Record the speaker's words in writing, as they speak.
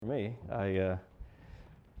me.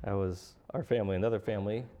 Our family, another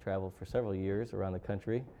family, traveled for several years around the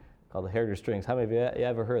country called the Heritage Strings. How many of you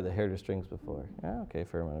ever heard of the Heritage Strings before? Yeah, okay,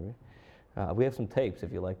 fair amount of you. We have some tapes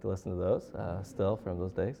if you'd like to listen to those, still from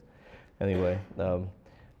those days. Anyway,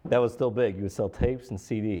 that was still big. You would sell tapes and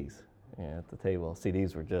CDs at the table.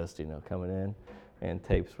 CDs were just, coming in, and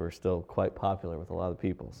tapes were still quite popular with a lot of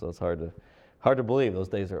people. So it's hard to believe those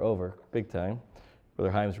days are over, big time.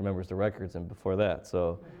 Brother Himes remembers the records and before that.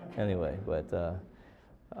 So anyway, but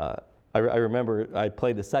I remember I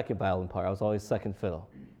played the second violin part. I was always second fiddle.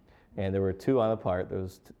 And there were two on a part. There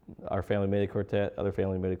was our family made a quartet, other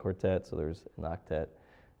family made a quartet, so there's an octet.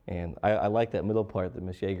 And I liked that middle part that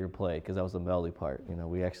Miss Yeager played because that was the melody part.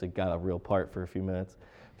 We actually got a real part for a few minutes,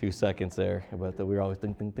 a few seconds there, but we were always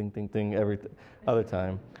ding, ding, ding, ding, ding every other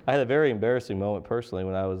time. I had a very embarrassing moment personally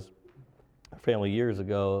when I was a family years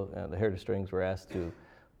ago. The Heritage Strings were asked to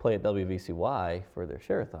play at WVCY for their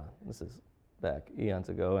Share-a-thon. This is back eons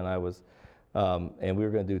ago, and and we were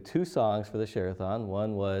going to do two songs for the Share-a-thon.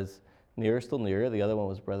 One was Nearer Still Nearer, the other one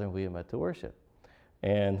was Brethren We Have Met to Worship.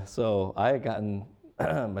 And so I had gotten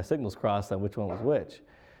my signals crossed on which one was which.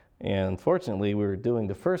 And unfortunately,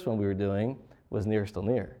 the first one we were doing was Nearer Still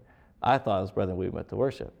Nearer. I thought it was Brethren We Have Met to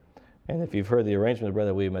Worship. And if you've heard the arrangement of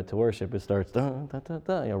Brethren We Have Met to Worship, it starts dun, dun, dun,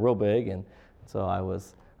 dun, real big. And so I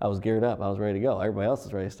was geared up. I was ready to go. Everybody else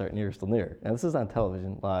is ready to start Nearer Still Nearer. And this is on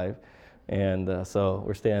television live. And so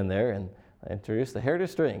we're standing there, and I introduced the Heritage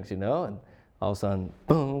Strings, and all of a sudden,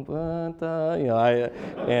 boom, boom, da,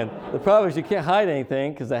 and the problem is you can't hide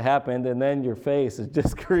anything because that happened, and then your face is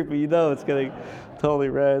just creepy, it's getting totally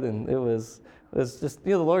red, and it was just,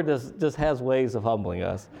 the Lord just has ways of humbling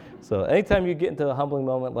us. So anytime you get into a humbling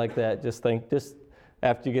moment like that, just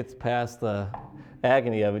after you get past the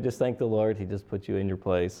agony of it, just thank the Lord. He just put you in your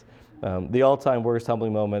place. The all-time worst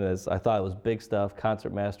humbling moment is I thought it was big stuff,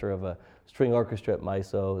 concertmaster of a string orchestra at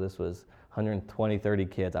MISO. This was 120, 30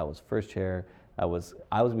 kids. I was first chair. I was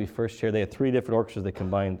going to be first chair. They had three different orchestras they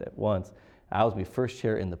combined at once. I was going to be first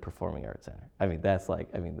chair in the Performing Arts Center. That's the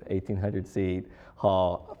 1,800 seat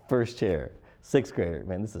hall, first chair, sixth grader.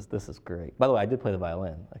 Man, this is great. By the way, I did play the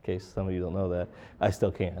violin, in case some of you don't know that. I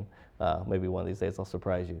still can. Maybe one of these days I'll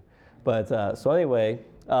surprise you. But so anyway,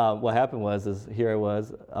 what happened is here I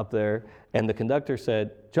was up there, and the conductor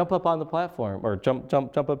said, jump up on the platform, or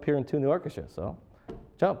jump up here and tune the orchestra. So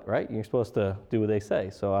jump, right? You're supposed to do what they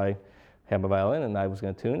say. So I had my violin, and I was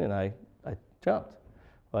going to tune, and I jumped.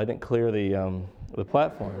 Well, I didn't clear the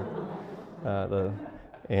platform.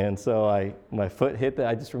 And so my foot hit that.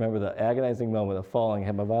 I just remember the agonizing moment of falling. I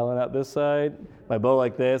had my violin out this side, my bow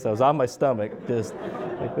like this. I was on my stomach, just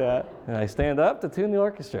like that. And I stand up to tune the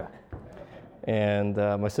orchestra. And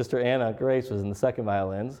my sister Anna Grace was in the second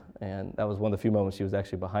violins, and that was one of the few moments she was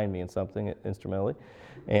actually behind me in something instrumentally.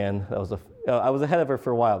 And that was I was ahead of her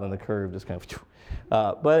for a while, then the curve just kind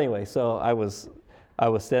of. But anyway, so I was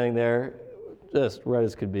standing there, just red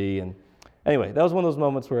as could be. And anyway, that was one of those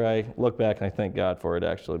moments where I look back and I thank God for it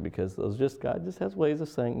actually, because God just has ways of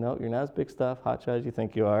saying, no, you're not as big stuff, hotshot as you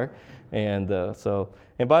think you are. And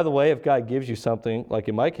and by the way, if God gives you something, like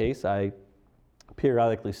in my case, I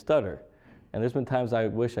periodically stutter. And there's been times I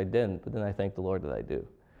wish I didn't, but then I thank the Lord that I do.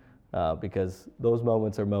 Because those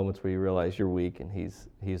moments are moments where you realize you're weak, and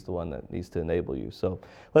He's the one that needs to enable you. So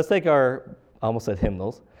let's take I almost said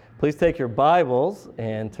hymnals. Please take your Bibles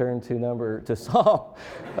and turn to Psalm.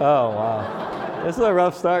 Oh, wow. This is a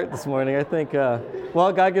rough start this morning. I think,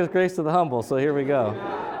 God gives grace to the humble, so here we go.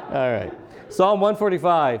 All right. Psalm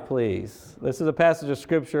 145, please. This is a passage of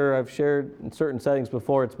Scripture I've shared in certain settings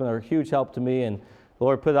before. It's been a huge help to me, and the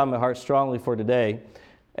Lord put it on my heart strongly for today.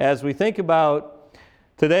 As we think about,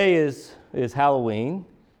 today is Halloween,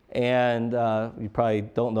 and you probably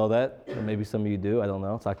don't know that, or maybe some of you do, I don't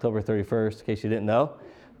know. It's October 31st, in case you didn't know.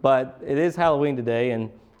 But it is Halloween today, and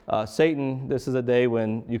Satan, this is a day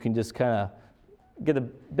when you can just kind of get a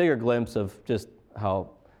bigger glimpse of just how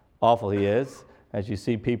awful he is, as you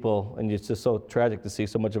see people, and it's just so tragic to see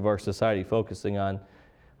so much of our society focusing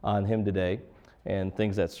on him today, and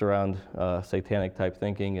things that surround satanic type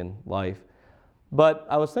thinking and life. But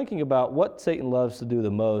I was thinking about what Satan loves to do the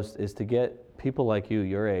most is to get people like you,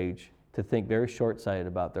 your age, to think very short-sighted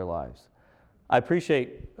about their lives. I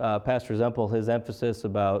appreciate Pastor Zempel, his emphasis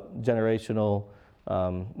about generational,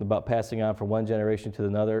 about passing on from one generation to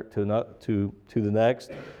another, to the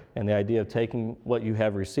next, and the idea of taking what you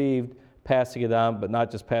have received, passing it on, but not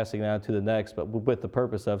just passing it on to the next, but with the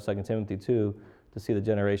purpose of 2 Timothy 2, to see the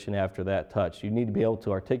generation after that touch. You need to be able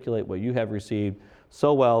to articulate what you have received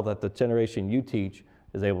so well that the generation you teach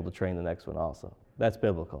is able to train the next one also. That's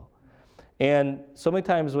biblical. And so many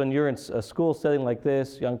times when you're in a school setting like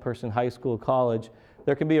this, young person, high school, college,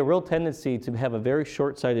 there can be a real tendency to have a very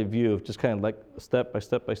short-sighted view of just kind of like step by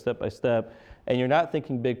step by step by step, and you're not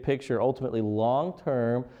thinking big picture, ultimately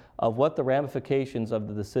long-term, of what the ramifications of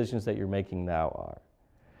the decisions that you're making now are.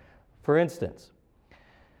 For instance,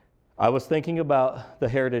 I was thinking about the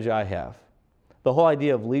heritage I have. The whole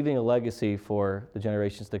idea of leaving a legacy for the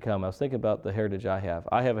generations to come. I was thinking about the heritage I have.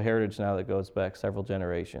 I have a heritage now that goes back several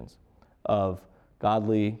generations of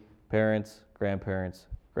godly parents, grandparents,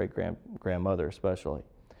 great-grandmother especially.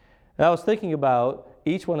 And I was thinking about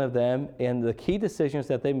each one of them and the key decisions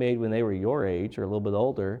that they made when they were your age or a little bit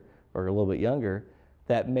older or a little bit younger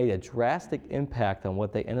that made a drastic impact on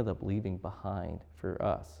what they ended up leaving behind for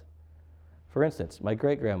us. For instance, my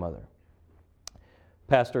great-grandmother,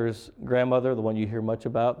 pastor's grandmother, the one you hear much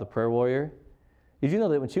about, the prayer warrior. Did you know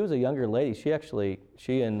that when she was a younger lady,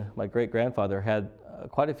 she and my great-grandfather had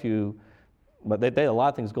quite a few, but they had a lot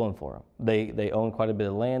of things going for them. They owned quite a bit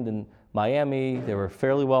of land in Miami. They were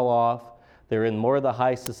fairly well off. They were in more of the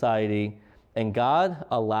high society. And God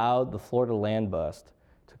allowed the Florida land bust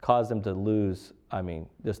to cause them to lose,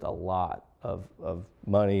 just a lot of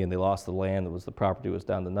money, and they lost the land. The property was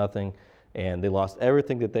down to nothing, and they lost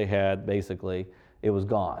everything that they had, basically. It was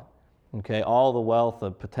gone. Okay, all the wealth,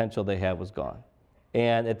 the potential they had was gone.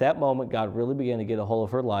 And at that moment, God really began to get a hold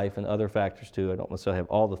of her life and other factors too. I don't necessarily have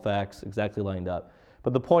all the facts exactly lined up.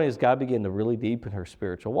 But the point is, God began to really deepen her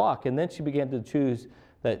spiritual walk. And then she began to choose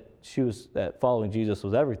that following Jesus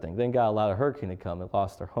was everything. Then God allowed a hurricane to come and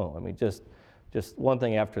lost her home. Just one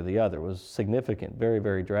thing after the other. It was significant, very,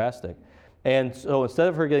 very drastic. And so instead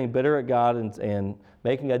of her getting bitter at God and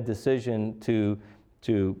making a decision to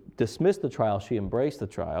dismiss the trial, she embraced the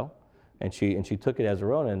trial, and she took it as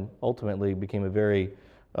her own, and ultimately became a very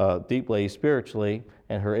deep lady spiritually.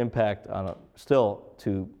 And her impact still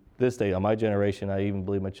to this day on my generation, I even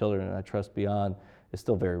believe my children, and I trust beyond, is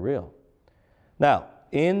still very real. Now,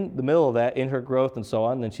 in the middle of that, in her growth and so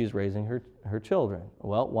on, then she's raising her children.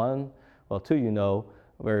 Two you know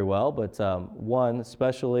very well, but one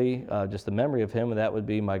especially, just the memory of him, and that would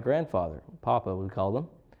be my grandfather, Papa, we called him.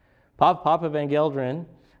 Papa Van Gelderen,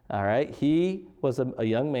 all right, he was a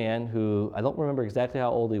young man who, I don't remember exactly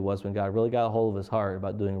how old he was when God really got a hold of his heart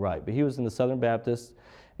about doing right, but he was in the Southern Baptists,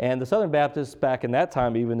 and the Southern Baptists back in that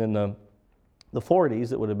time, even in the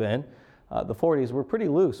 40s it would have been, the 40s were pretty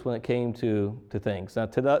loose when it came to things. Now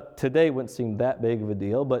today wouldn't seem that big of a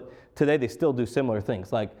deal, but today they still do similar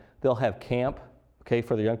things, like they'll have camp, okay,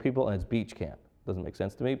 for the young people, and it's beach camp. Doesn't make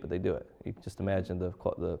sense to me, but they do it. You can just imagine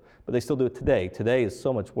but they still do it today. Today is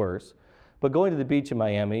so much worse. But going to the beach in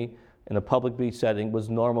Miami in a public beach setting was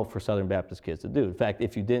normal for Southern Baptist kids to do. In fact,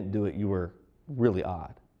 if you didn't do it, you were really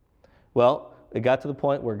odd. Well, it got to the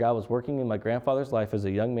point where God was working in my grandfather's life as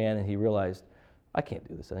a young man, and he realized, I can't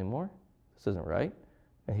do this anymore. This isn't right.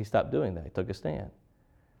 And he stopped doing that. He took a stand.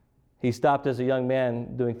 He stopped as a young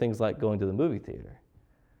man doing things like going to the movie theater.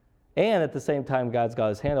 And at the same time, God's got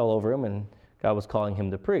his hand all over him, and God was calling him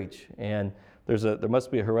to preach. And there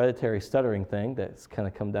must be a hereditary stuttering thing that's kind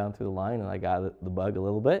of come down through the line, and I got the bug a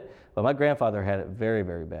little bit. But my grandfather had it very,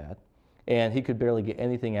 very bad. And he could barely get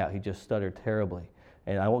anything out. He just stuttered terribly.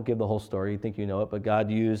 And I won't give the whole story. You think you know it, but God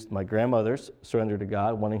used my grandmother's surrender to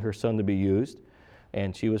God, wanting her son to be used.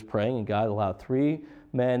 And she was praying, and God allowed 3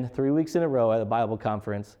 men 3 weeks in a row at a Bible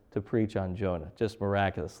conference to preach on Jonah, just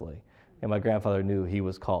miraculously. And my grandfather knew he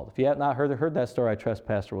was called. If you have not heard that story, I trust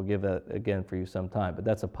Pastor will give that again for you sometime. But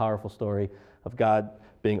that's a powerful story of God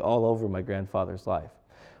being all over my grandfather's life.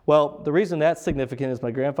 Well, the reason that's significant is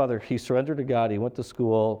my grandfather, he surrendered to God. He went to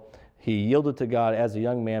school. He yielded to God as a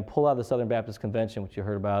young man, pulled out of the Southern Baptist Convention, which you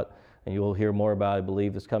heard about, and you will hear more about, I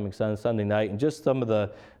believe, this coming Sunday night. And just some of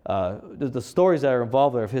the stories that are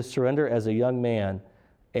involved there of his surrender as a young man,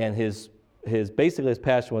 and his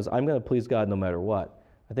passion was, I'm going to please God no matter what.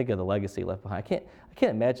 I think of the legacy left behind. I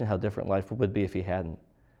can't imagine how different life would be if he hadn't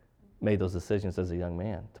made those decisions as a young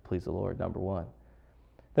man to please the Lord, number one.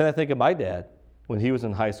 Then I think of my dad when he was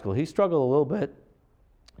in high school. He struggled a little bit,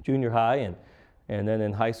 junior high, and then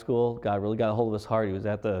in high school, God really got a hold of his heart. He was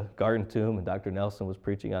at the Garden Tomb, and Dr. Nelson was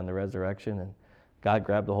preaching on the resurrection, and God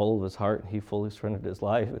grabbed a hold of his heart, and he fully surrendered his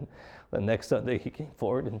life. And the next Sunday, he came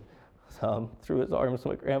forward and threw his arms to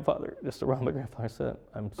my grandfather, just around my grandfather, and said,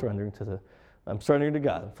 I'm surrendering to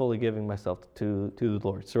God. I'm fully giving myself to the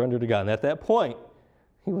Lord. Surrender to God. And at that point,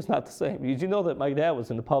 he was not the same. Did you know that my dad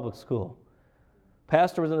was in the public school?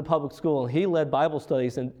 Pastor was in the public school, and he led Bible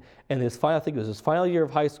studies, and his final year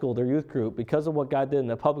of high school, their youth group, because of what God did in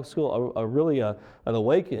the public school, an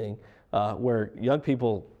awakening where young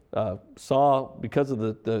people saw, because of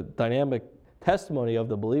the dynamic testimony of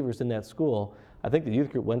the believers in that school, I think the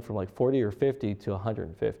youth group went from like 40 or 50 to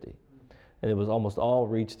 150. And it was almost all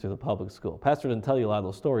reached through the public school. Pastor didn't tell you a lot of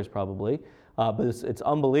those stories probably, but it's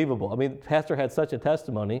unbelievable. I mean, Pastor had such a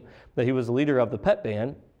testimony that he was the leader of the pep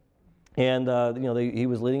band, and he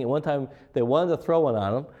was leading. At one time, they wanted to throw one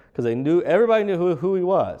on him because everybody knew who he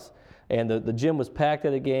was. And the gym was packed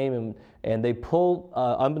at a game, and they pulled,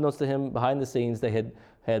 unbeknownst to him, behind the scenes, they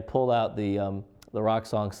had pulled out the rock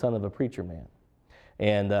song "Son of a Preacher Man."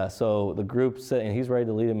 And so the group said, and he's ready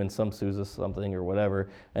to lead him in some Sousa something or whatever,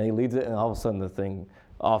 and he leads it, and all of a sudden the thing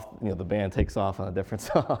the band takes off on a different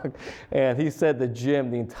song. And he said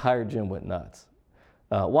the entire gym went nuts.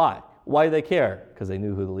 Why? Why do they care? Because they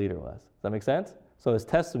knew who the leader was. Does that make sense? So his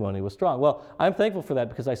testimony was strong. Well, I'm thankful for that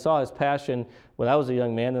because I saw his passion when I was a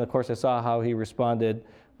young man, and of course I saw how he responded.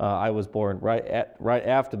 I was born right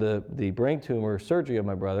after the brain tumor surgery of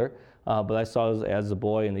my brother, but I saw as a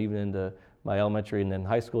boy and even into my elementary and then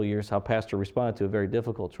high school years how Pastor responded to a very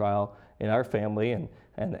difficult trial in our family, and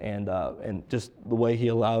just the way he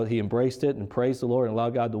embraced it and praised the Lord and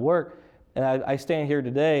allowed God to work. And I stand here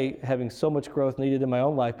today having so much growth needed in my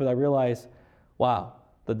own life, but I realize, wow,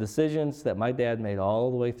 the decisions that my dad made all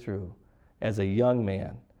the way through as a young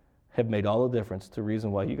man have made all the difference to the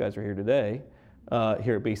reason why you guys are here today,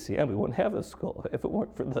 here at BCM. We wouldn't have this school if it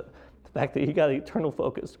weren't for the fact that he got eternal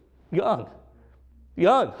focus young,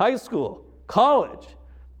 high school, college.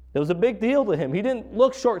 It was a big deal to him. He didn't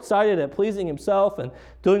look short-sighted at pleasing himself and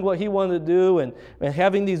doing what he wanted to do and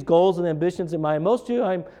having these goals and ambitions in mind. Most of you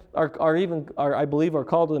I believe are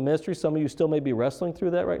called to the ministry. Some of you still may be wrestling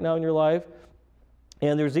through that right now in your life.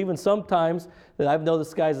 And there's even some times that I've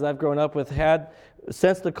noticed guys that I've grown up with had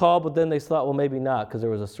sensed the call, but then they thought, well, maybe not, because there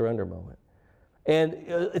was a surrender moment. And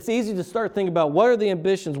it's easy to start thinking about what are the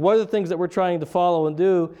ambitions, what are the things that we're trying to follow and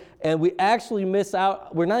do, and we actually miss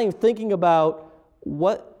out. We're not even thinking about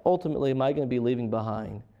what ultimately am I going to be leaving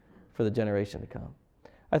behind for the generation to come.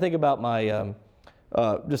 I think about my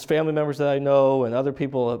just family members that I know and other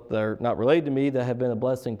people that are not related to me that have been a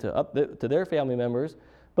blessing to their family members.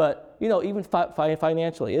 But, even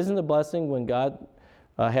financially, isn't it a blessing when God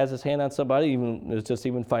has his hand on somebody,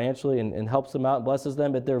 even financially, and helps them out and blesses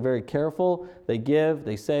them, but they're very careful, they give,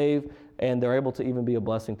 they save, and they're able to even be a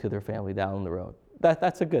blessing to their family down the road.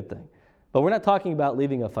 That's a good thing. But we're not talking about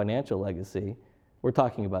leaving a financial legacy. We're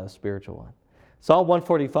talking about a spiritual one. Psalm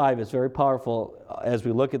 145 is very powerful as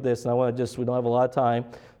we look at this, and we don't have a lot of time,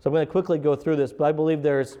 so I'm going to quickly go through this, but I believe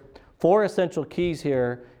there's 4 essential keys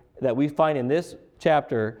here that we find in this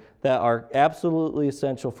chapter that are absolutely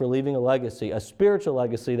essential for leaving a legacy, a spiritual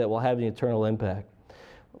legacy that will have an eternal impact.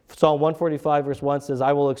 Psalm 145 verse 1 says,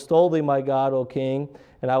 I will extol thee, my God, O King,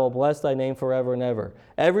 and I will bless thy name forever and ever.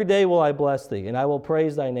 Every day will I bless thee, and I will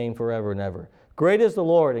praise thy name forever and ever. Great is the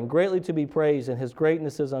Lord, and greatly to be praised, and his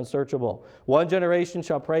greatness is unsearchable. One generation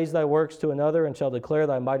shall praise thy works to another, and shall declare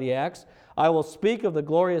thy mighty acts. I will speak of the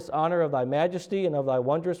glorious honor of thy majesty, and of thy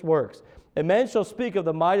wondrous works. And men shall speak of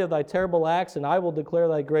the might of thy terrible acts, and I will declare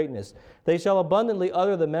thy greatness. They shall abundantly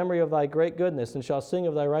utter the memory of thy great goodness, and shall sing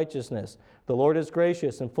of thy righteousness. The Lord is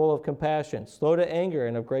gracious and full of compassion, slow to anger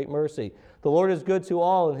and of great mercy. The Lord is good to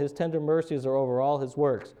all, and his tender mercies are over all his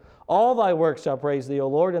works. All thy works shall praise thee, O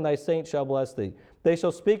Lord, and thy saints shall bless thee. They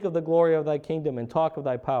shall speak of the glory of thy kingdom, and talk of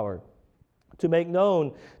thy power, to make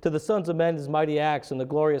known to the sons of men his mighty acts, and the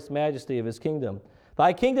glorious majesty of his kingdom.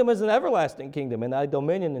 Thy kingdom is an everlasting kingdom, and thy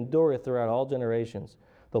dominion endureth throughout all generations.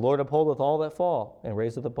 The Lord upholdeth all that fall, and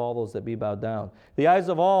raiseth up all those that be bowed down. The eyes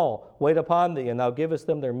of all wait upon thee, and thou givest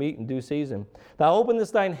them their meat in due season. Thou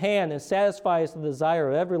openest thine hand, and satisfiest the desire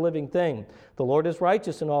of every living thing. The Lord is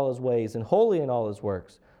righteous in all his ways, and holy in all his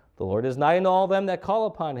works. The Lord is nigh unto all them that call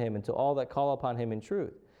upon him, and to all that call upon him in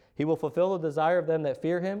truth. He will fulfill the desire of them that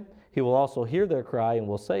fear him. He will also hear their cry, and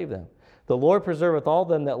will save them. The Lord preserveth all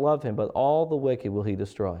them that love him, but all the wicked will he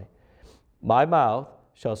destroy. My mouth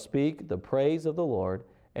shall speak the praise of the Lord,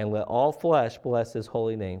 and let all flesh bless his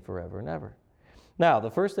holy name forever and ever. Now,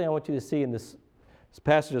 the first thing I want you to see in this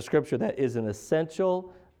passage of Scripture that is an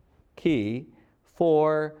essential key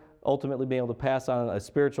for ultimately being able to pass on a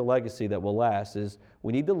spiritual legacy that will last is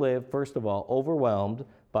we need to live, first of all, overwhelmed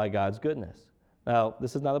by God's goodness. Now,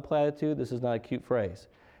 this is not a platitude. This is not a cute phrase.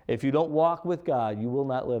 If you don't walk with God, you will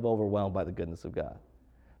not live overwhelmed by the goodness of God,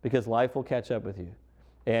 because life will catch up with you.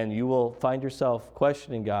 And you will find yourself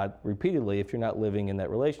questioning God repeatedly if you're not living in that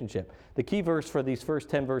relationship. The key verse for these first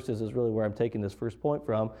 10 verses is really where I'm taking this first point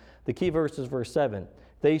from. The key verse is verse 7.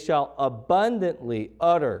 They shall abundantly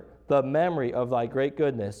utter the memory of thy great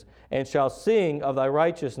goodness, and shall sing of thy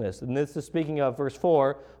righteousness. And this is speaking of verse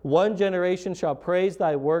 4. One generation shall praise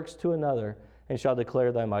thy works to another, and shall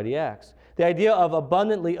declare thy mighty acts. The idea of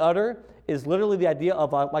abundantly utter is literally the idea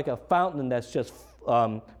of like a fountain that's just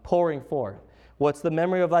pouring forth. What's the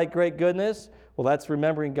memory of thy great goodness? Well, that's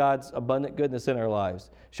remembering God's abundant goodness in our lives.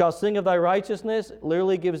 Shall sing of thy righteousness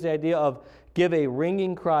literally gives the idea of give a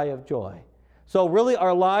ringing cry of joy. So really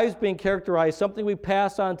our lives being characterized, something we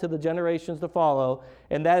pass on to the generations to follow,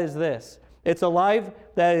 and that is this. It's a life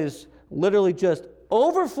that is literally just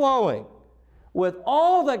overflowing with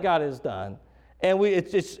all that God has done, and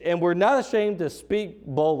we're not ashamed to speak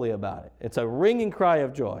boldly about it. It's a ringing cry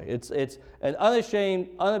of joy. It's an unashamed,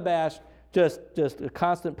 unabashed, just a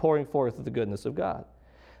constant pouring forth of the goodness of God.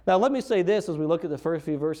 Now let me say this as we look at the first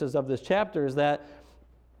few verses of this chapter, is that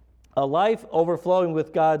a life overflowing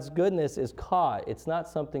with God's goodness is caught. It's not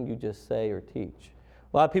something you just say or teach.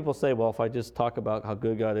 A lot of people say, well, if I just talk about how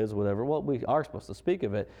good God is, whatever, well, we are supposed to speak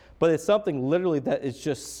of it. But it's something literally that is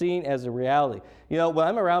just seen as a reality. You know, when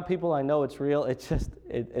I'm around people, I know it's real. It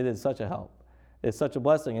is such a help. It's such a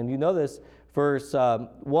blessing. And you know this, verse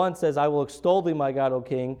 1 says, I will extol thee, my God, O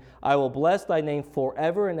King. I will bless thy name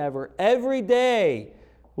forever and ever. Every day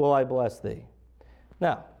will I bless thee.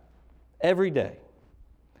 Now, every day.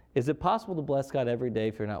 Is it possible to bless God every day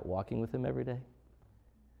if you're not walking with him every day?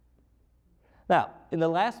 Now, in the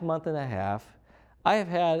last month and a half, I have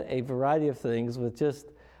had a variety of things with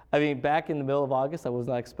back in the middle of August, I was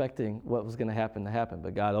not expecting what was going to happen,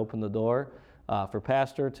 but God opened the door for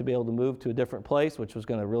Pastor to be able to move to a different place, which was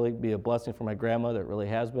going to really be a blessing for my grandmother. It really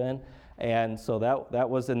has been. And so that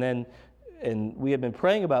was, and we had been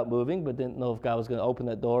praying about moving, but didn't know if God was going to open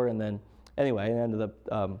that door. And then, anyway, it ended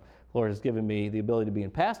up, Lord has given me the ability to be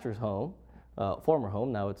in Pastor's home, former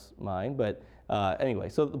home, now it's mine. But anyway,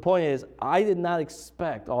 so the point is, I did not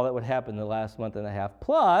expect all that would happen in the last month and a half.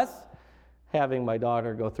 Plus, having my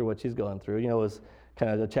daughter go through what she's going through, was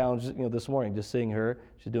kind of a challenge, this morning, just seeing her.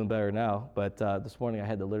 She's doing better now, but this morning I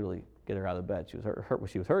had to literally get her out of bed. She was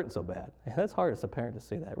she was hurting so bad. And that's hard as a parent to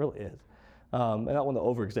see that, it really is. And I don't want to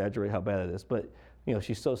over-exaggerate how bad it is, but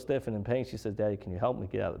she's so stiff and in pain, she says, Daddy, can you help me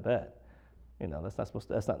get out of bed?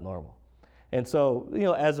 That's not normal. And so,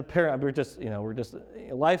 as a parent,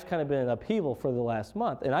 life's kind of been an upheaval for the last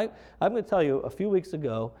month. And I'm going to tell you, a few weeks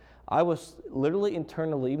ago, I was literally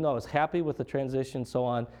internally, even though I was happy with the transition and so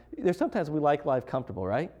on, there's sometimes we like life comfortable,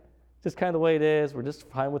 right? Just kind of the way it is. We're just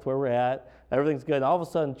fine with where we're at. Everything's good. And all of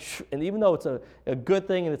a sudden, and even though it's a good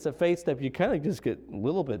thing and it's a faith step, you kind of just get a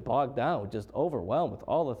little bit bogged down, just overwhelmed with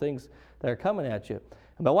all the things that are coming at you.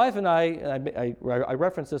 And my wife and I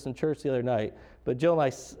referenced this in church the other night, but Jill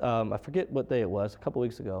and I forget what day it was, a couple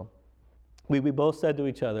weeks ago, we both said to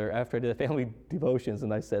each other after I did the family devotions,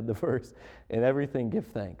 and I said the verse, in everything give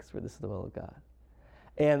thanks, for this is the will of God.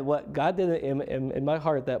 And what God did in my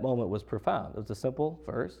heart at that moment was profound. It was a simple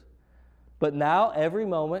verse. But now, every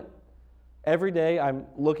moment, every day, I'm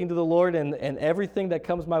looking to the Lord, and everything that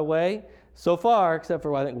comes my way, so far, except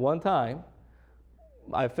for I think one time,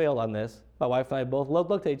 I failed on this. My wife and I both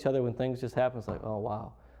looked at each other when things just happened. It's like, oh,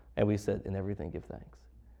 wow. And we said, in everything, give thanks.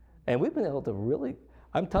 And we've been able to really,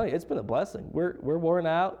 I'm telling you, it's been a blessing. We're worn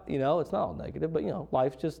out, it's not all negative, but,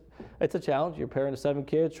 life's just, it's a challenge. You're a parent of 7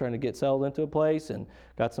 kids, trying to get settled into a place, and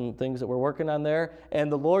got some things that we're working on there.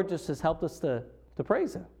 And the Lord just has helped us to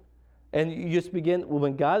praise him. And you just begin,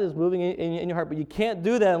 when God is moving in your heart, but you can't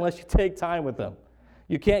do that unless you take time with him.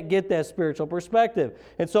 You can't get that spiritual perspective.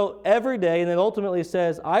 And so every day, and then ultimately it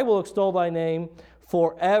says, I will extol thy name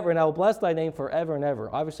forever, and I will bless thy name forever and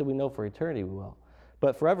ever. Obviously, we know for eternity we will.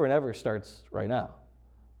 But forever and ever starts right now.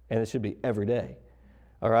 And it should be every day.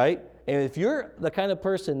 All right? And if you're the kind of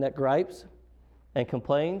person that gripes and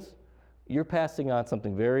complains, you're passing on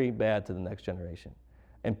something very bad to the next generation.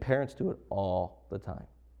 And parents do it all the time.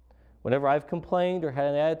 Whenever I've complained or had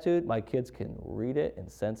an attitude, my kids can read it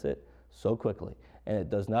and sense it so quickly. And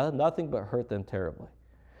it does nothing but hurt them terribly.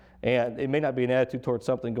 And it may not be an attitude towards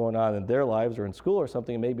something going on in their lives or in school or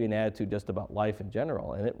something. It may be an attitude just about life in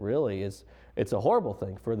general. And it really is, it's a horrible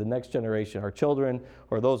thing for the next generation, our children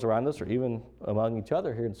or those around us, or even among each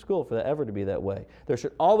other here in school, for that ever to be that way. There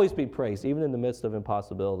should always be praise, even in the midst of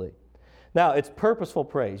impossibility. Now, it's purposeful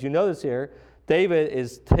praise. You notice here, David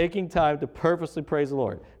is taking time to purposely praise the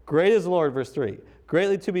Lord. Great is the Lord, verse 3.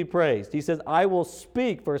 Greatly to be praised. He says, I will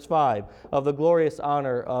speak, verse 5, of the glorious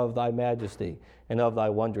honor of thy majesty and of thy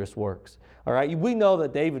wondrous works. All right, we know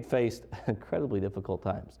that David faced incredibly difficult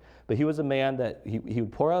times, but he was a man that he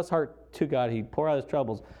would pour out his heart to God, he'd pour out his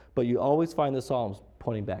troubles, but you always find the Psalms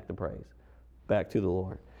pointing back to praise, back to the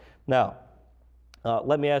Lord. Now,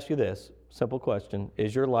 let me ask you this simple question.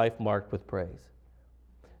 Is your life marked with praise?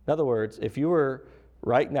 In other words, if you were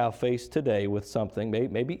right now faced today with something,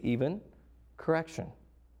 maybe even correction,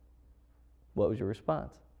 what was your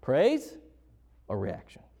response? Praise a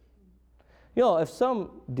reaction. You know, if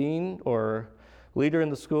some dean or leader in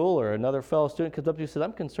the school or another fellow student comes up to you and says,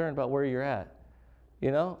 I'm concerned about where you're at,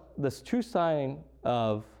 you know, this true sign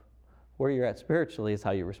of where you're at spiritually is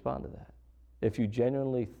how you respond to that. If you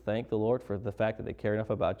genuinely thank the Lord for the fact that they care enough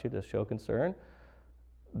about you to show concern,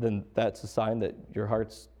 then that's a sign that your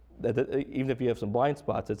heart's, that even if you have some blind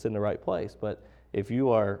spots, it's in the right place. But if you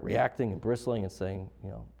are reacting and bristling and saying, you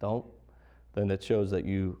know, don't, then it shows that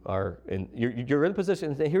you are you're in a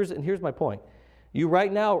position. And here's my point. You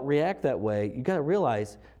right now react that way. You got to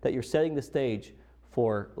realize that you're setting the stage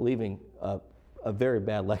for leaving a very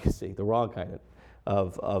bad legacy, the wrong kind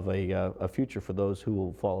of a future for those who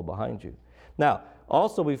will follow behind you. Now,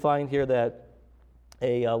 also we find here that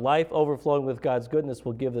a life overflowing with God's goodness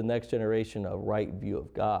will give the next generation a right view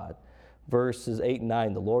of God. Verses 8 and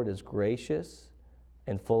 9, the Lord is gracious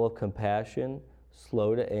and full of compassion,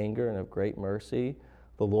 slow to anger and of great mercy.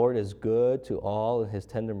 The Lord is good to all, and his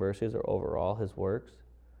tender mercies are over all his works.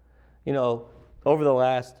 You know, over the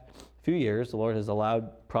last few years, the Lord has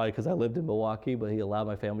allowed, probably because I lived in Milwaukee, but he allowed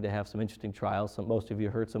my family to have some interesting trials. Most of you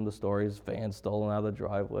heard some of the stories, vans stolen out of the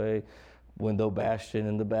driveway, window bashed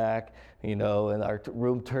in the back, you know, and our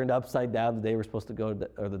room turned upside down the day we're supposed to go,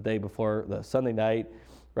 or the day before, the Sunday night,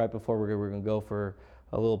 right before we were going to go for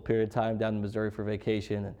a little period of time down to Missouri for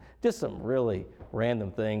vacation. And just some really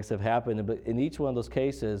random things have happened. But in each one of those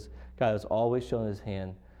cases, God has always shown his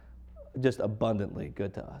hand just abundantly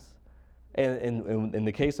good to us. And in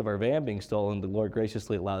the case of our van being stolen, the Lord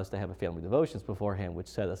graciously allowed us to have a family devotions beforehand, which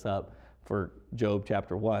set us up for Job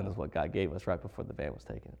chapter 1 is what God gave us right before the van was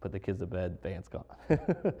taken. Put the kids to bed, van's gone.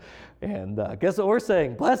 And guess what we're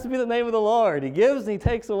saying? Blessed be the name of the Lord. He gives and he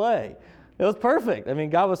takes away. It was perfect. I mean,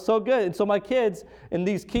 God was so good. And so my kids, in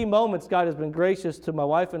these key moments, God has been gracious to my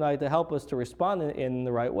wife and I to help us to respond in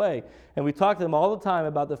the right way. And we talk to them all the time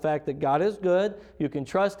about the fact that God is good, you can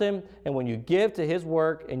trust him, and when you give to his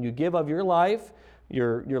work and you give of your life,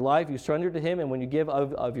 your life, you surrender to him, and when you give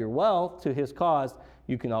of your wealth to his cause,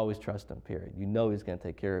 you can always trust him, period. You know he's going to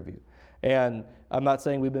take care of you. And I'm not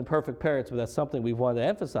saying we've been perfect parents, but that's something we've wanted to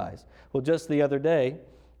emphasize. Well, just the other day,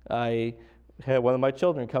 I had one of my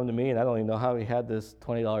children come to me, and I don't even know how he had this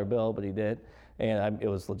 $20 bill, but he did, and it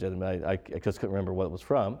was legitimate. I just couldn't remember what it was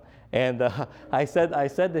from. And I said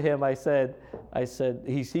to him,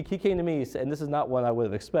 he came to me, and this is not one I would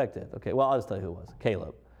have expected. Okay, well, I'll just tell you who it was,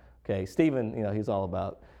 Caleb. Okay, Stephen, you know, he's all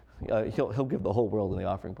about, he'll give the whole world in the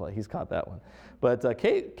offering plate. He's caught that one. But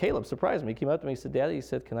Caleb surprised me. He came up to me, he said, Daddy, he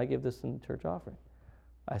said, can I give this in the church offering?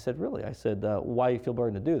 I said, really? I said, why do you feel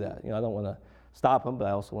burdened to do that? You know, I don't want to stop him, but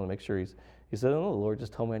I also want to make sure he said, oh, no, the Lord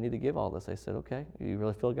just told me I need to give all this. I said, okay, you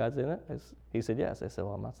really feel God's in it? He said, yes. I said,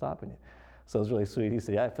 well, I'm not stopping you. So it was really sweet. He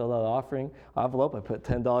said, yeah, I filled out an offering envelope. I put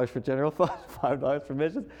 $10 for general fund, $5 for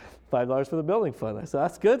missions, $5 for the building fund. I said,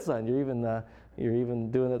 that's good, son. You're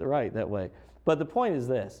even doing it right that way. But the point is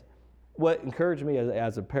this. What encouraged me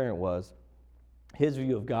as a parent was his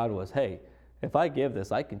view of God was, hey, if I give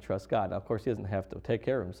this, I can trust God. Now, of course, he doesn't have to take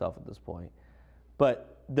care of himself at this point.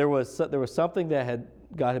 But there was something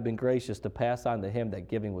that God had been gracious to pass on to him, that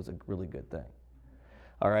giving was a really good thing.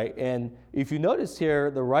 All right, and if you notice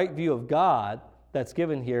here, the right view of God that's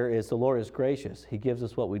given here is the Lord is gracious. He gives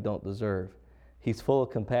us what we don't deserve. He's full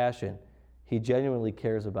of compassion. He genuinely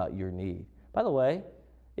cares about your need. By the way,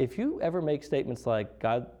 if you ever make statements like,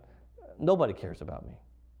 God, nobody cares about me.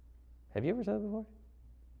 Have you ever said that before?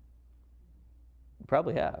 You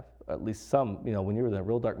probably have. At least some, you know, when you're in a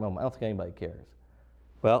real dark moment, I don't think anybody cares.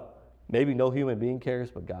 Well, maybe no human being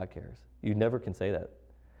cares, but God cares. You never can say that.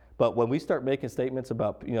 But when we start making statements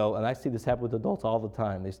about, you know, and I see this happen with adults all the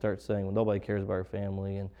time, they start saying, well, nobody cares about our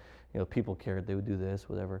family, and, you know, people cared, they would do this,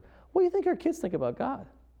 whatever. What do you think our kids think about God?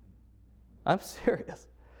 I'm serious.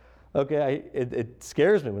 Okay, it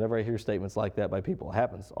scares me whenever I hear statements like that by people. It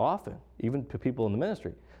happens often, even to people in the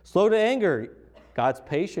ministry. Slow to anger. God's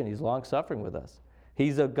patient. He's long-suffering with us.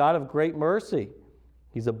 He's a God of great mercy.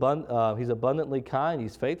 He's abundantly kind.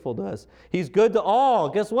 He's faithful to us. He's good to all.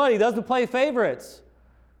 Guess what? He doesn't play favorites.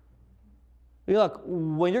 You know, look,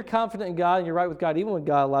 when you're confident in God and you're right with God, even when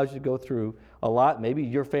God allows you to go through a lot, maybe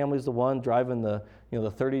your family's the one driving the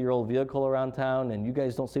 30-year-old vehicle around town, and you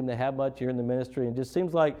guys don't seem to have much. You're in the ministry, and it just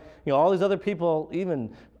seems like, you know, all these other people,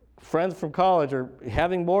 even friends from college, are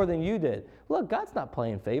having more than you did. Look, God's not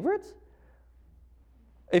playing favorites.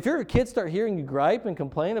 If your kids start hearing you gripe and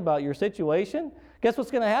complain about your situation, guess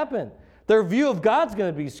what's going to happen? Their view of God's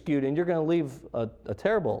going to be skewed, and you're going to leave a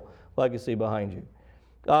terrible legacy behind you.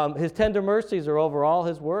 His tender mercies are over all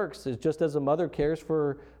his works. It's just as a mother cares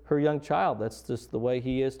for her young child. That's just the way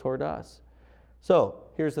he is toward us. So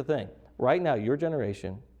here's the thing. Right now, your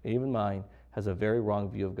generation, even mine, has a very wrong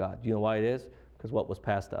view of God. Do you know why it is? Because what was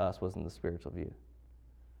passed to us wasn't the spiritual view.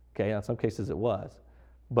 Okay, now in some cases it was.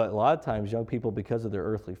 But a lot of times young people, because of their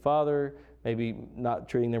earthly father, maybe not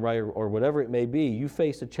treating them right or whatever it may be, you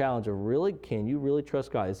face a challenge of really, can you really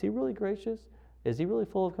trust God? Is he really gracious? Is he really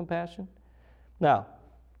full of compassion? Now,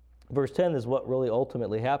 verse 10 is what really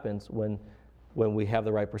ultimately happens when we have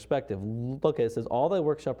the right perspective. Look at it, it says, all thy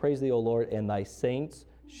works shall praise thee, O Lord, and thy saints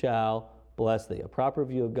shall bless thee. A proper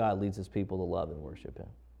view of God leads his people to love and worship him.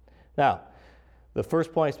 Now, the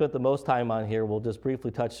first point I spent the most time on here, we'll just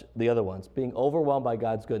briefly touch the other ones. Being overwhelmed by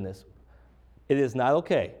God's goodness. It is not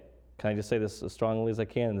okay. Can I just say this as strongly as I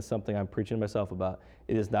can? And it's something I'm preaching to myself about.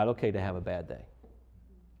 It is not okay to have a bad day.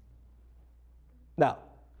 Now,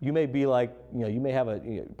 you may be like, you may have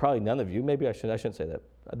probably none of you, maybe I shouldn't say that.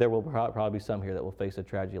 There will probably be some here that will face a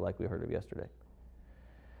tragedy like we heard of yesterday.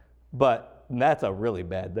 But that's a really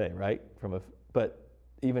bad day, right? But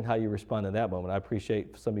even how you respond in that moment. I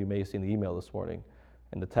appreciate some of you may have seen the email this morning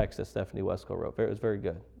and the text that Stephanie Wesco wrote. It was very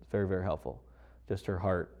good. It's very, very helpful. Just her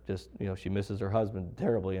heart, she misses her husband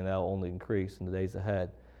terribly, and that'll only increase in the days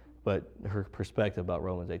ahead. But her perspective about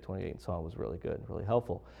Romans 8:28 and so on was really good, really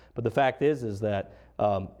helpful. But the fact is that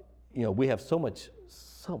we have so much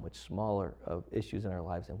smaller of issues in our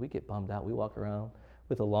lives, and we get bummed out. We walk around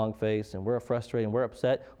with a long face, and we're frustrated, and we're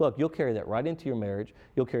upset. Look, you'll carry that right into your marriage.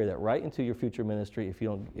 You'll carry that right into your future ministry if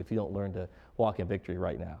you don't learn to walk in victory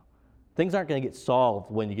right now. Things aren't going to get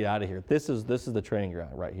solved when you get out of here. This is the training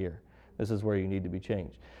ground right here. This is where you need to be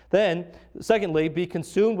changed. Then, secondly, be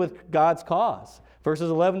consumed with God's cause.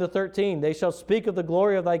 Verses 11 to 13, they shall speak of the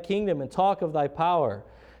glory of thy kingdom and talk of thy power,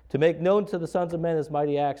 to make known to the sons of men his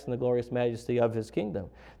mighty acts and the glorious majesty of his kingdom.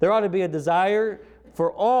 There ought to be a desire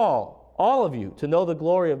for all of you to know the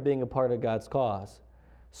glory of being a part of God's cause.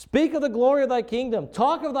 Speak of the glory of thy kingdom.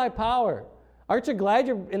 Talk of thy power. Aren't you glad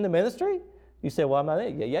you're in the ministry? You say, well, I'm not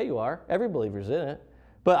in it. Yeah, you are. Every believer's in it.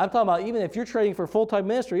 But I'm talking about even if you're training for full-time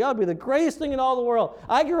ministry, it ought to be the greatest thing in all the world.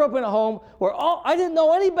 I grew up in a home where I didn't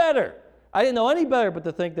know any better. I didn't know any better but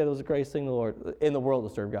to think that it was the greatest thing in the world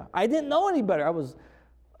to serve God. I didn't know any better.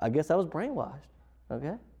 I guess I was brainwashed,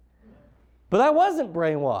 okay? But I wasn't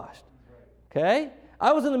brainwashed, okay?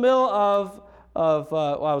 I was in the middle of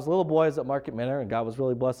I was a little boy, I was at Market Manor, and God was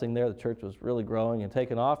really blessing there. The church was really growing and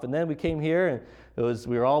taking off. And then we came here, and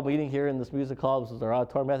we were all meeting here in this music hall. This was our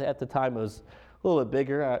auditorium. At the time, it was a little bit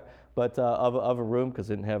bigger, but of a room, because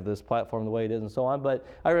it didn't have this platform the way it is and so on. But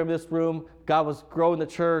I remember this room, God was growing the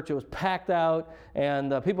church. It was packed out,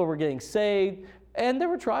 and people were getting saved. And there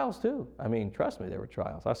were trials too. I mean, trust me, there were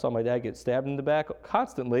trials. I saw my dad get stabbed in the back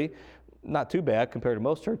constantly. Not too bad compared to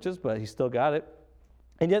most churches, but he still got it.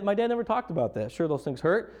 And yet my dad never talked about that. Sure, those things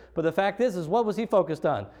hurt, but the fact is what was he focused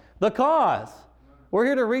on? The cause. We're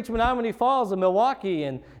here to reach Menominee Falls and Milwaukee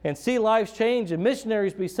and see lives change and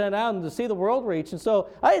missionaries be sent out and to see the world reach. And so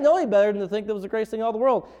I didn't know any better than to think that was the greatest thing in all the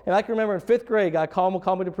world. And I can remember in 5th grade, God called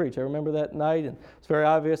me to preach. I remember that night, and it's very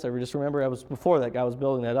obvious. I just remember before that, God was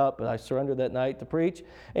building that up, but I surrendered that night to preach.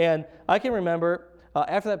 And I can remember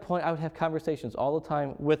after that point, I would have conversations all the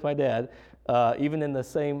time with my dad. Even in the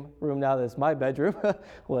same room now that's my bedroom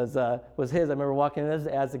was his. I remember walking in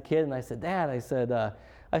as a kid, and I said, Dad, I said,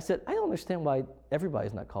 I don't understand why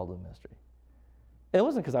everybody's not called to the ministry. And it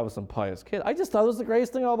wasn't because I was some pious kid. I just thought it was the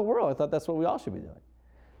greatest thing in all the world. I thought that's what we all should be doing.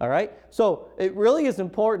 All right? So it really is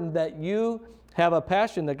important that you have a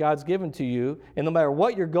passion that God's given to you, and no matter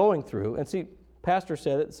what you're going through, and see, Pastor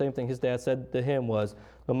said it, the same thing his dad said to him was,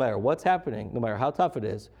 no matter what's happening, no matter how tough it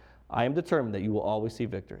is, I am determined that you will always see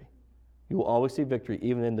victory. You will always see victory,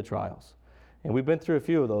 even in the trials. And we've been through a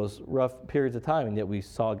few of those rough periods of time, and yet we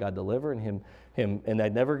saw God deliver, and and I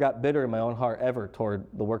never got bitter in my own heart ever toward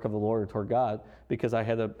the work of the Lord or toward God, because I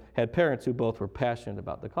had parents who both were passionate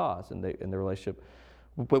about the cause and their relationship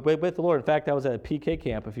with the Lord. In fact, I was at a PK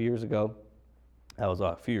camp a few years ago. That was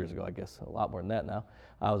a few years ago, I guess, a lot more than that now.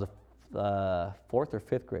 I was a 4th or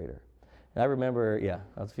 5th grader. And I remember, that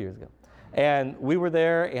was a few years ago. And we were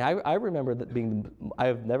there, and I remember I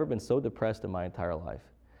have never been so depressed in my entire life.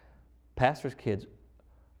 Pastors' kids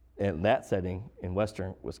in that setting in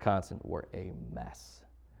western Wisconsin were a mess.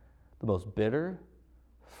 The most bitter,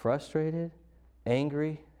 frustrated,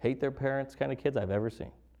 angry, hate their parents kind of kids I've ever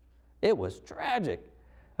seen. It was tragic.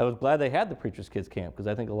 I was glad they had the Preacher's Kids Camp, because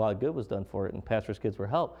I think a lot of good was done for it, and pastors' kids were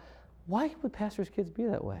helped. Why would pastors' kids be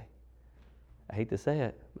that way? I hate to say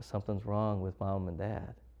it, but something's wrong with mom and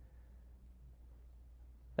dad.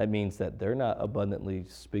 That means that they're not abundantly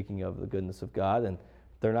speaking of the goodness of God, and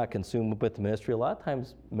they're not consumed with the ministry. A lot of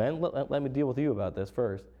times, men, let me deal with you about this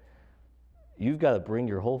first. You've got to bring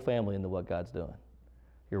your whole family into what God's doing.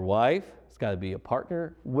 Your wife has got to be a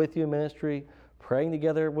partner with you in ministry, praying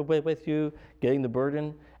together with you, getting the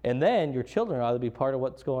burden. And then your children ought to be part of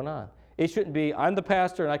what's going on. It shouldn't be, I'm the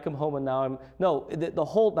pastor and I come home and now I'm, no, the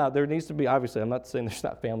whole, now there needs to be, obviously, I'm not saying there's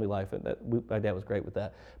not family life, and my dad was great with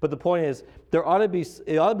that. But the point is, it ought to be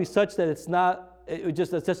such that it's not,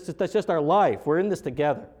 that's just our life. We're in this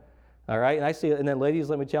together. All right? And I see, and then ladies,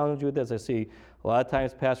 let me challenge you with this. I see a lot of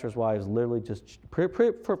times pastors' wives literally just, for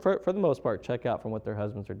the most part, check out from what their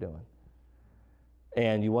husbands are doing.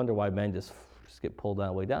 And you wonder why men just get pulled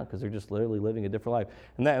down, way down, because they're just literally living a different life.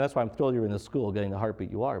 And that's why I'm thrilled you're in the school getting the heartbeat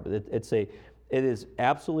you are. But it is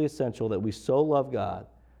absolutely essential that we so love God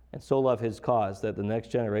and so love His cause that the next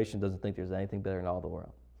generation doesn't think there's anything better in all the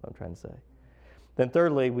world. That's what I'm trying to say. Then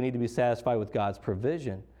thirdly, we need to be satisfied with God's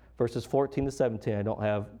provision. Verses 14 to 17, I don't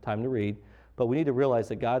have time to read, but we need to realize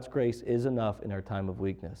that God's grace is enough in our time of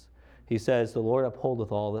weakness. He says, the Lord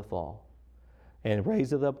upholdeth all that fall, and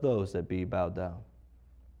raiseth up those that be bowed down.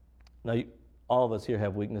 Now, all of us here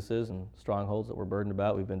have weaknesses and strongholds that we're burdened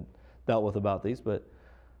about. We've been dealt with about these, but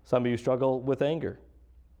some of you struggle with anger.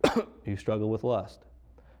 You struggle with lust.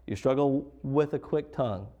 You struggle with a quick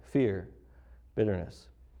tongue, fear, bitterness.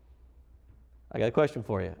 I got a question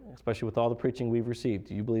for you, especially with all the preaching we've received.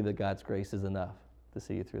 Do you believe that God's grace is enough to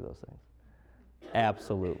see you through those things?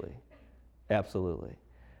 Absolutely. Absolutely.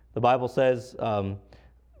 The Bible says, then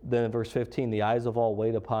in verse 15, the eyes of all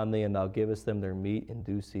wait upon thee, and thou givest them their meat in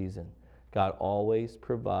due season. God always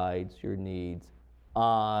provides your needs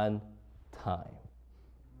on time.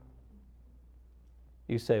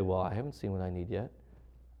 You say, well, I haven't seen what I need yet.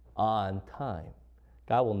 On time.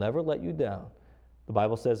 God will never let you down. The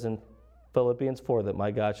Bible says in Philippians 4 that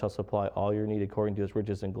my God shall supply all your need according to His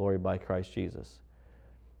riches and glory by Christ Jesus.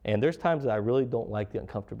 And there's times that I really don't like the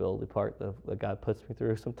uncomfortability part that God puts me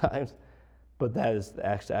through sometimes, but that is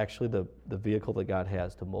actually the vehicle that God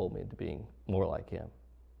has to mold me into being more like Him.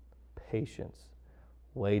 Patience,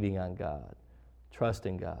 waiting on God,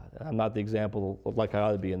 trusting God. And I'm not the example of like I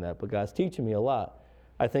ought to be in that, but God's teaching me a lot.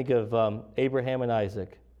 I think of Abraham and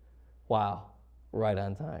Isaac. Wow, right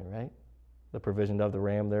on time, right? The provision of the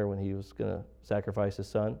ram there when he was going to sacrifice his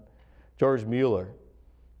son. George Mueller,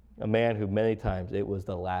 a man who many times it was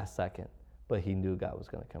the last second, but he knew God was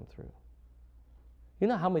going to come through. You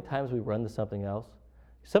know how many times we run to something else?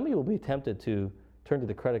 Some of you will be tempted to turn to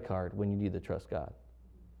the credit card when you need to trust God.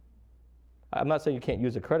 I'm not saying you can't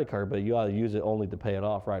use a credit card, but you ought to use it only to pay it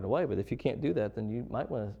off right away. But if you can't do that, then you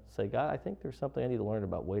might want to say, God, I think there's something I need to learn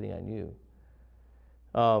about waiting on you.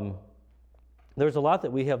 There's a lot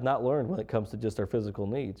that we have not learned when it comes to just our physical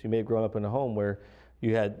needs. You may have grown up in a home where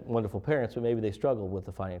you had wonderful parents, but maybe they struggled with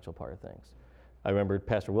the financial part of things. I remember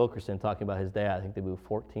Pastor Wilkerson talking about his dad. I think they moved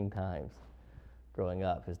 14 times growing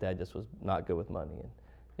up. His dad just was not good with money. And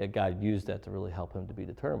yet God used that to really help him to be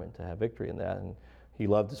determined, to have victory in that. And he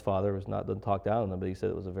loved his father, doesn't talk down on them, but he said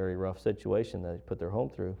it was a very rough situation that he put their home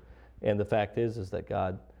through. And the fact is that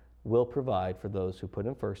God will provide for those who put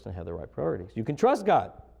Him first and have the right priorities. You can trust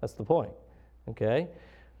God. That's the point. Okay?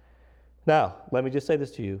 Now, let me just say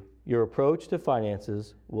this to you. Your approach to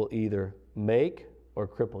finances will either make or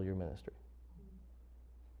cripple your ministry.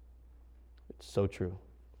 It's so true.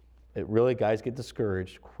 It really, guys get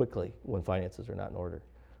discouraged quickly when finances are not in order.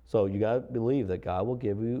 So you got to believe that God will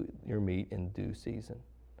give you your meat in due season.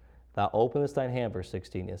 Thou openest thine hand, verse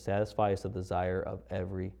 16, and satisfiest the desire of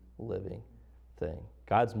every living thing.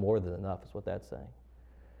 God's more than enough is what that's saying.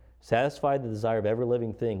 Satisfy the desire of every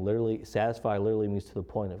living thing. Satisfy literally means to the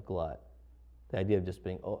point of glut. The idea of just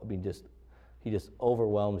He just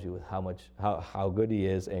overwhelms you with how good He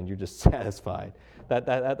is, and you're just satisfied.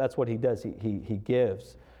 That's what He does. He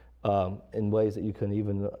gives in ways that you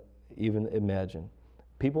couldn't even imagine.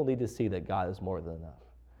 People need to see that God is more than enough.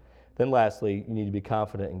 Then lastly, you need to be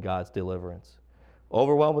confident in God's deliverance.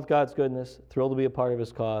 Overwhelmed with God's goodness, thrilled to be a part of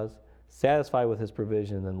His cause, satisfied with His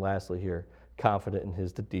provision, and then lastly here, confident in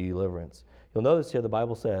His deliverance. You'll notice here the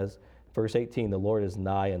Bible says, verse 18, the Lord is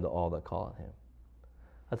nigh unto all that call on Him.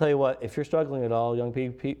 I'll tell you what, if you're struggling at all, young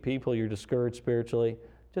people, you're discouraged spiritually,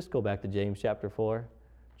 just go back to James chapter 4.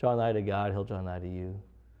 Draw nigh to God, He'll draw nigh to you.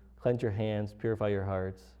 Cleanse your hands, purify your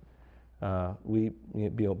hearts.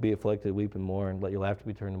 Be afflicted, weep and mourn, let your laughter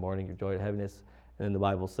be turned to mourning, your joy to heaviness. And then the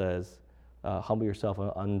Bible says, humble yourself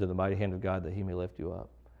under the mighty hand of God that He may lift you up.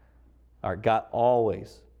 All right, God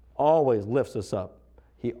always lifts us up.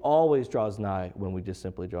 He always draws nigh when we just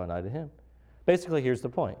simply draw nigh to Him. Basically, here's the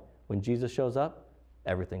point. When Jesus shows up,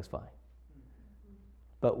 everything's fine.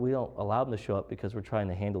 But we don't allow Him to show up because we're trying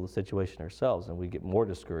to handle the situation ourselves, and we get more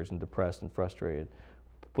discouraged and depressed and frustrated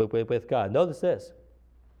with God. Notice this,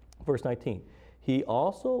 verse 19. He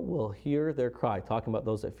also will hear their cry, talking about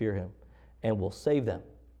those that fear him, and will save them,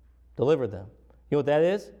 deliver them. You know what that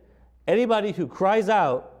is? Anybody who cries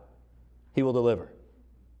out, he will deliver.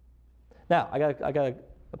 Now, I got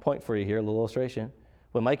a point for you here, a little illustration.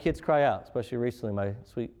 When my kids cry out, especially recently, my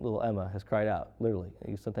sweet little Emma has cried out, literally,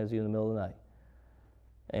 sometimes even in the middle of the night.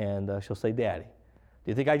 And she'll say, Daddy.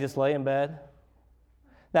 Do you think I just lay in bed?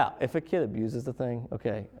 Now, if a kid abuses the thing,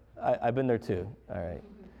 okay, I've been there too, all right.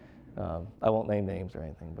 I won't name names or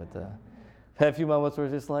anything, but I've had a few moments where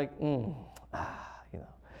it's just like,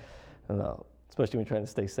 especially when you're trying to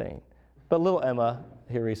stay sane. But little Emma,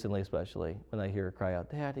 here recently especially, when I hear her cry out,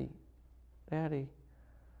 Daddy, Daddy.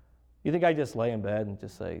 You think I just lay in bed and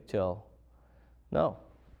just say, chill? No.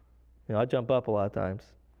 I jump up a lot of times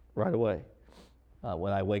right away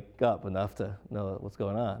when I wake up enough to know what's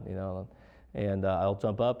going on, And I'll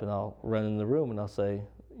jump up and I'll run in the room and I'll say,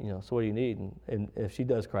 so what do you need? And if she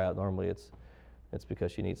does cry out, normally it's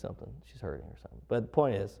because she needs something. She's hurting or something. But the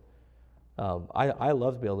point is, I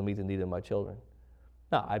love to be able to meet the need of my children.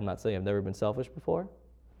 Now, I'm not saying I've never been selfish before,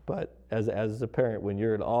 but as a parent, when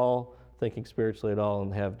you're at all thinking spiritually at all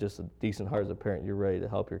and have just a decent heart as a parent, you're ready to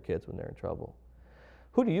help your kids when they're in trouble.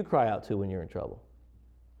 Who do you cry out to when you're in trouble?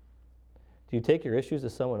 Do you take your issues to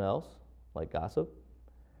someone else, like gossip?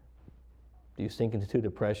 Do you sink into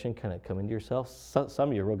depression, kind of come into yourself? Some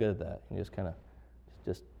of you are real good at that. You just kind of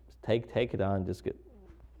just take it on, just get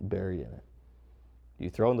buried in it. You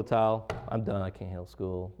throw in the towel, I'm done, I can't handle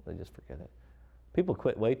school, they just forget it. People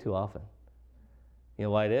quit way too often. You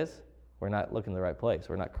know why it is? We're not looking in the right place.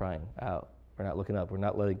 We're not crying out. We're not looking up. We're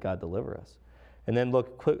not letting God deliver us. And then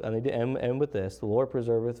look, quick, I need to end with this. The Lord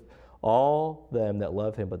preserveth all them that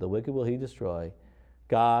love him, but the wicked will he destroy.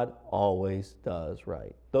 God always does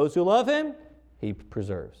right. Those who love him, he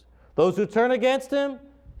preserves. Those who turn against him,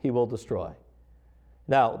 he will destroy.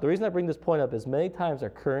 Now, the reason I bring this point up is many times our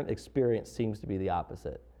current experience seems to be the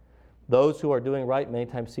opposite. Those who are doing right many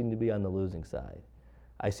times seem to be on the losing side.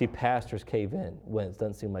 I see pastors cave in when it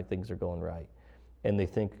doesn't seem like things are going right. And they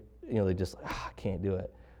think, they just, I can't do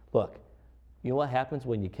it. Look, you know what happens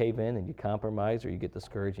when you cave in and you compromise or you get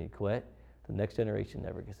discouraged and you quit? The next generation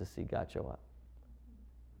never gets to see God show up.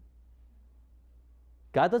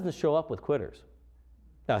 God doesn't show up with quitters.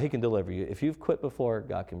 Now, he can deliver you. If you've quit before,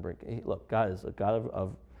 God can bring, look, God is a God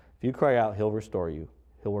of if you cry out, he'll restore you.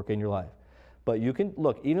 He'll work in your life. But you can,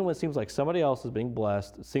 look, even when it seems like somebody else is being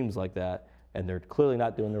blessed, it seems like that, and they're clearly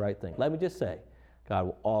not doing the right thing. Let me just say, God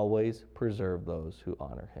will always preserve those who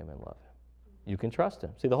honor him and love him. You can trust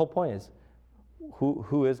him. See, the whole point is,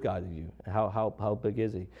 who is God to you? How big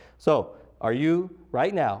is he? So, are you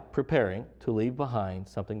right now preparing to leave behind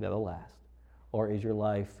something that'll last? Or is your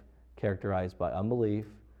life characterized by unbelief,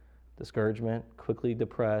 discouragement, quickly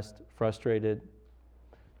depressed, frustrated,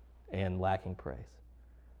 and lacking praise?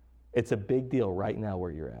 It's a big deal right now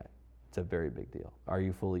where you're at. It's a very big deal. Are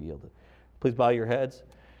you fully yielded? Please bow your heads.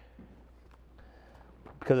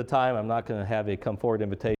 Because of time, I'm not going to have a come forward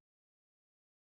invitation.